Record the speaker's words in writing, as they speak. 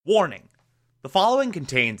Warning: the following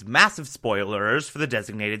contains massive spoilers for the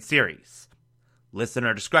designated series.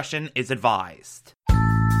 Listener discretion is advised.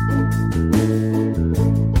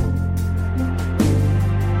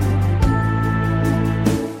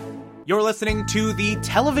 You're listening to the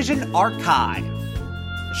Television Archive,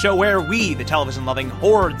 a show where we, the television-loving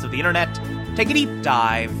hordes of the internet, take a deep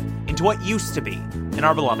dive into what used to be in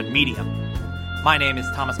our beloved medium. My name is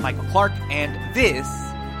Thomas Michael Clark, and this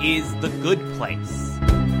is The Good Place.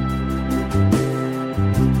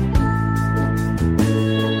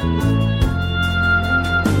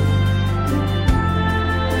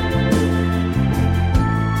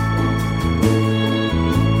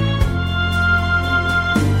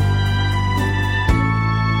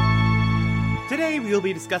 Today we'll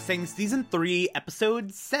be discussing Season 3,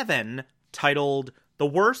 Episode 7, titled The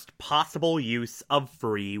Worst Possible Use of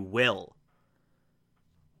Free Will.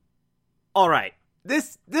 Alright,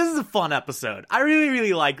 this is a fun episode. I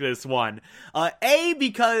really like this one.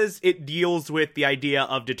 Because it deals with the idea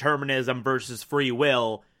of determinism versus free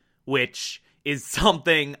will, which is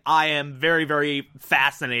something I am very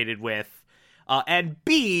fascinated with. And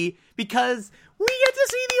B, because we get to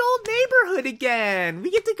see the old neighborhood again. We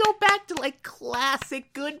get to go back to,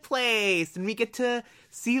 classic Good Place. And we get to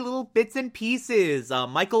see little bits and pieces.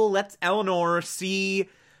 Michael lets Eleanor see,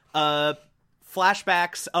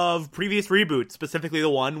 flashbacks of previous reboots. Specifically the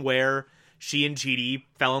one where she and Chidi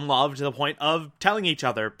fell in love to the point of telling each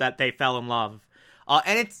other that they fell in love.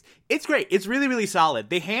 And it's great. It's really solid.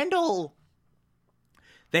 They handle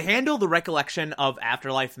the recollection of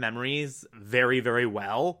afterlife memories very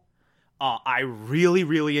well. I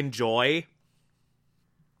really enjoy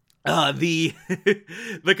the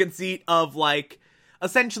the conceit of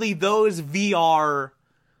essentially those VR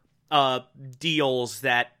deals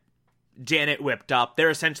that Janet whipped up.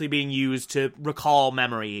 They're essentially being used to recall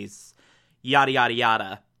memories. Yada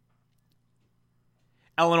yada.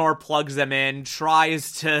 Eleanor plugs them in,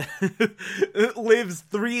 tries to lives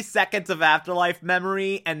 3 seconds of afterlife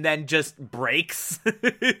memory, and then just breaks.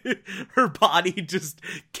 Her body just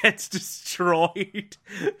gets destroyed.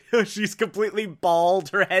 She's completely bald.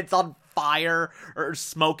 Her head's on fire, or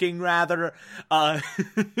smoking rather.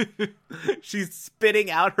 She's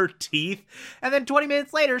spitting out her teeth, and then 20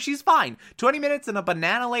 minutes later, she's fine. 20 minutes and a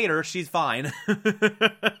banana later, she's fine.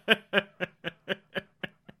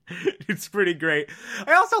 It's pretty great.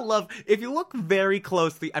 I also love, if you look very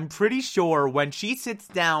closely, I'm pretty sure when she sits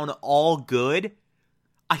down all good,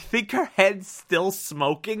 I think her head's still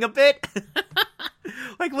smoking a bit.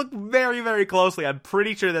 Look very closely. I'm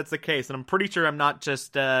pretty sure that's the case, and I'm pretty sure I'm not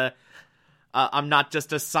just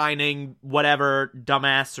assigning whatever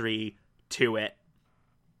dumbassery to it.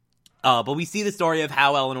 But we see the story of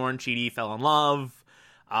how Eleanor and Chidi fell in love,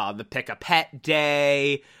 the pick-a-pet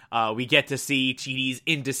day. We get to see Chidi's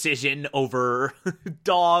indecision over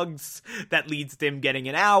dogs that leads to him getting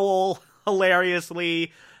an owl,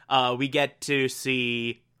 hilariously. We get to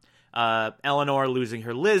see Eleanor losing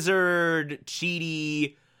her lizard,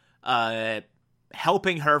 Chidi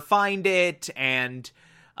helping her find it, and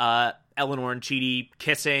Eleanor and Chidi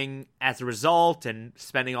kissing as a result and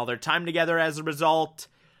spending all their time together as a result.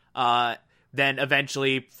 Then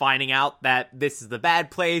eventually finding out that this is the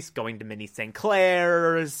bad place, going to Minnie St.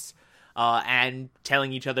 Clair's, and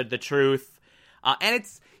telling each other the truth. And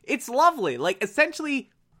it's lovely. They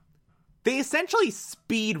essentially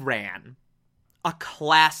speed ran a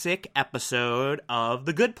classic episode of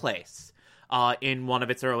The Good Place, in one of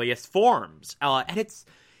its earliest forms. And it's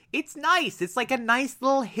nice. It's like a nice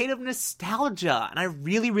little hit of nostalgia, and I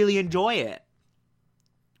really enjoy it.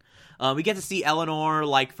 We get to see Eleanor,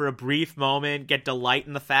 for a brief moment, get delight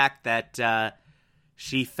in the fact that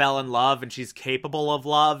she fell in love and she's capable of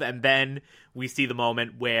love, and then we see the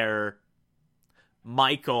moment where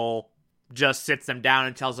Michael just sits them down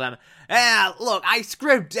and tells them, look, I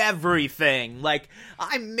script everything.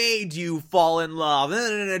 I made you fall in love.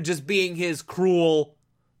 Just being his cruel,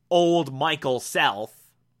 old Michael self.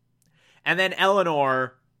 And then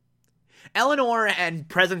Eleanor and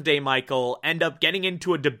present-day Michael end up getting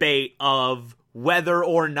into a debate of whether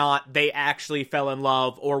or not they actually fell in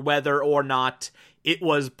love, or whether or not it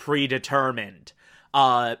was predetermined.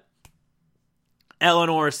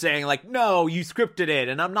 Eleanor is saying, no, you scripted it,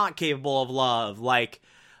 and I'm not capable of love.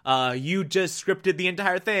 You just scripted the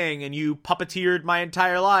entire thing, and you puppeteered my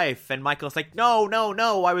entire life. And Michael's like, no,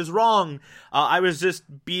 I was wrong. I was just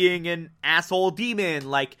being an asshole demon.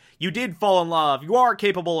 You did fall in love. You are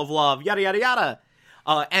capable of love. Yada, yada, yada.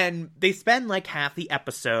 And they spend, half the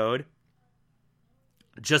episode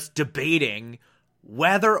just debating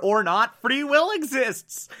whether or not free will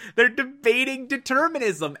exists. They're debating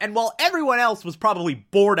determinism. And while everyone else was probably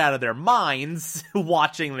bored out of their minds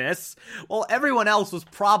watching this, while everyone else was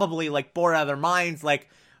probably like bored out of their minds, like,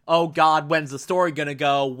 oh God, when's the story gonna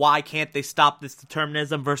go? Why can't they stop this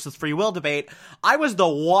determinism versus free will debate? I was the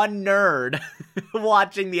one nerd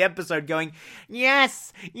watching the episode going,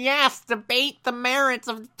 yes, debate the merits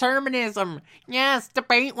of determinism. Yes,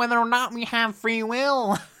 debate whether or not we have free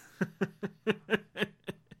will.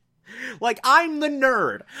 Like, I'm the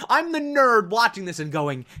nerd. I'm the nerd watching this and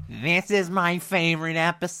going, this is my favorite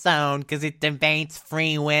episode because it debates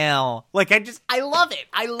free will. Like, I love it.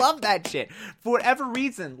 I love that shit. For whatever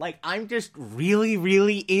reason, like, I'm just really,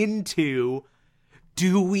 really into,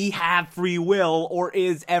 do we have free will or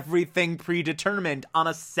is everything predetermined on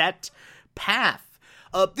a set path?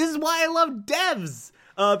 This is why I love Devs,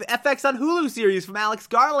 the FX on Hulu series from Alex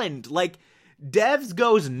Garland. Like, Devs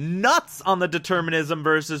goes nuts on the determinism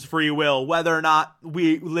versus free will, whether or not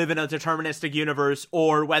we live in a deterministic universe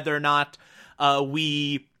or whether or not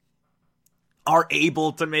we are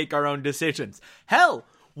able to make our own decisions. Hell,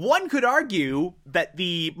 one could argue that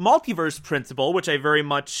the multiverse principle, which I very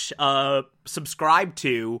much subscribe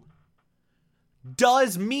to,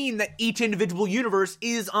 does mean that each individual universe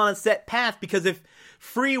is on a set path, because if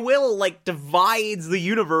free will, like, divides the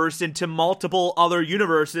universe into multiple other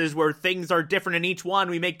universes where things are different in each one,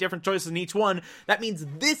 we make different choices in each one, that means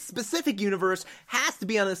this specific universe has to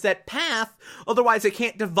be on a set path, otherwise it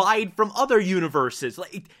can't divide from other universes.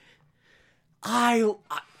 Like,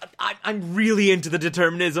 I'm really into the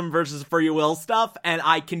determinism versus free will stuff, and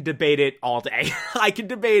I can debate it all day. I can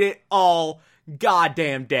debate it all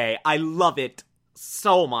goddamn day. I love it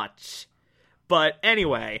so much. But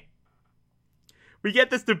anyway, we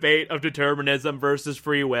get this debate of determinism versus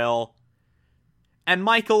free will, and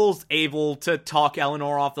Michael's able to talk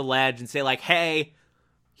Eleanor off the ledge and say, like, hey,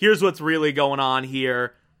 here's what's really going on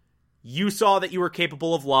here. You saw that you were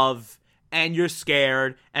capable of love, and you're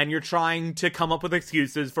scared, and you're trying to come up with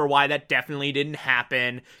excuses for why that definitely didn't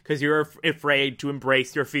happen, because you're afraid to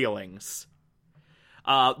embrace your feelings.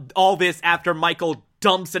 All this after Michael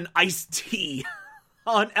dumps an iced tea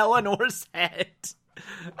on Eleanor's head.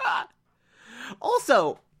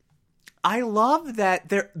 Also, I love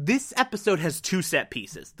that this episode has two set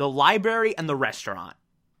pieces, the library and the restaurant.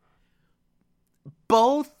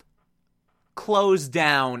 Both close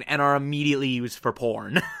down and are immediately used for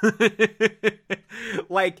porn.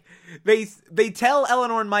 Like, they tell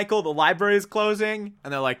Eleanor and Michael the library is closing,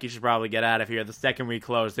 and they're like, you should probably get out of here. The second we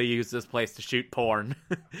close, they use this place to shoot porn.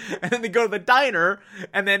 And then they go to the diner,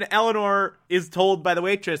 and then Eleanor is told by the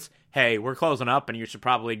waitress, hey, we're closing up, and you should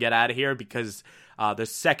probably get out of here, because the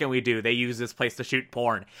second we do, they use this place to shoot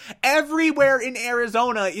porn. Everywhere in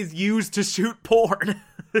Arizona is used to shoot porn.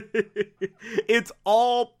 It's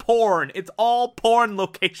all porn. It's all porn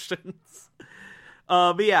locations.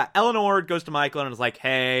 But yeah, Eleanor goes to Michael and is like,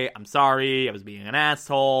 hey, I'm sorry, I was being an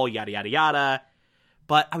asshole, yada yada yada.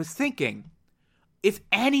 But I was thinking, if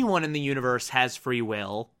anyone in the universe has free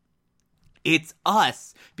will, it's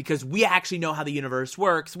us, because we actually know how the universe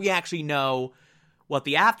works. We actually know what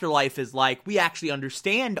the afterlife is like. We actually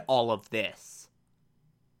understand all of this.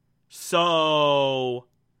 So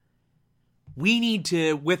we need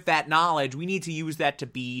to, with that knowledge, we need to use that to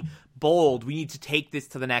be bold. We need to take this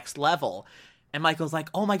to the next level. And Michael's like,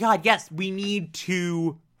 oh my God, yes, we need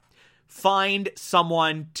to find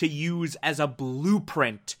someone to use as a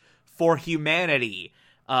blueprint for humanity,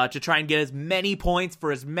 to try and get as many points for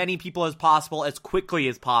as many people as possible, as quickly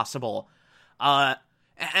as possible. And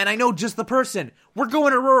I know just the person. We're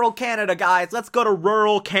going to rural Canada, guys. Let's go to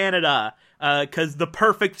rural Canada, because the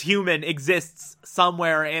perfect human exists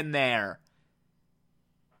somewhere in there.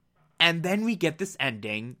 And then we get this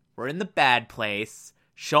ending. We're in the bad place.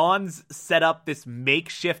 Sean's set up this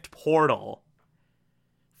makeshift portal,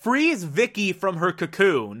 frees Vicky from her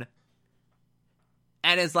cocoon,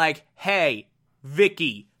 and is like, hey,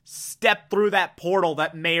 Vicky, step through that portal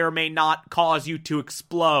that may or may not cause you to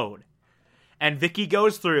explode. And Vicky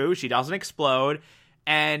goes through, she doesn't explode,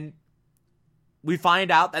 and we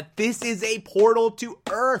find out that this is a portal to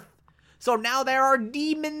Earth. So now there are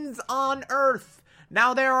demons on Earth.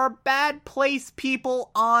 Now there are bad place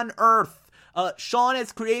people on Earth. Sean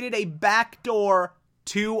has created a backdoor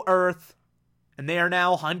to Earth, and they are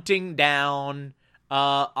now hunting down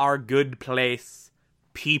our good place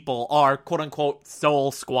people, our quote-unquote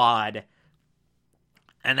soul squad.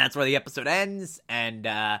 And that's where the episode ends, and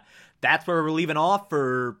that's where we're leaving off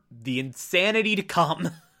for the insanity to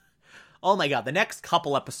come. Oh my God, the next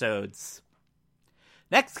couple episodes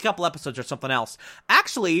are something else.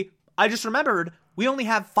 Actually, I just remembered we only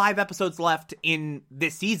have 5 episodes left in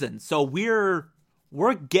this season, so we're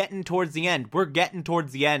getting towards the end. We're getting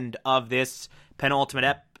towards the end of this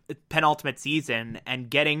penultimate season and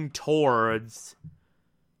getting towards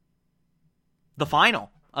the final.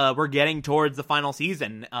 We're getting towards the final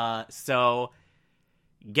season. So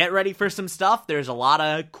get ready for some stuff. There's a lot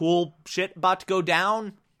of cool shit about to go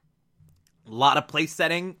down. A lot of place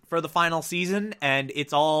setting for the final season, and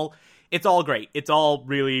it's all great. It's all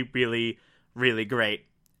really, really, really great.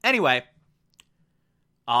 Anyway,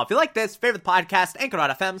 if you like this, favorite the podcast,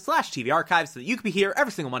 anchor.fm/TV archives, so that you can be here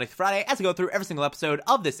every single Monday through Friday as I go through every single episode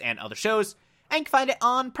of this and other shows, and you can find it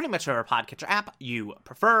on pretty much whatever podcatcher app you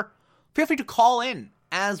prefer. Feel free to call in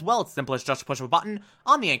as well. It's simple as just a push of a button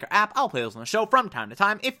on the Anchor app. I'll play those on the show from time to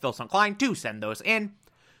time if you feel so inclined to send those in.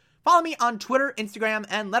 Follow me on Twitter, Instagram,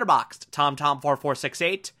 and Letterboxd,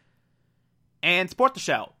 TomTom4468. And support the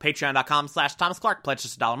show, patreon.com/Thomas Clark. Pledge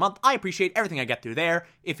just $1 a month. I appreciate everything I get through there.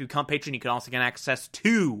 If you become patron, you can also get access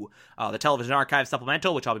to the Television Archive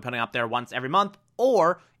Supplemental, which I'll be putting up there once every month.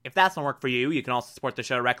 Or, if that's not work for you, you can also support the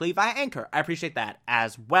show directly via Anchor. I appreciate that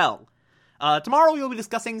as well. Tomorrow we'll be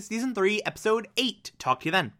discussing Season 3, Episode 8. Talk to you then.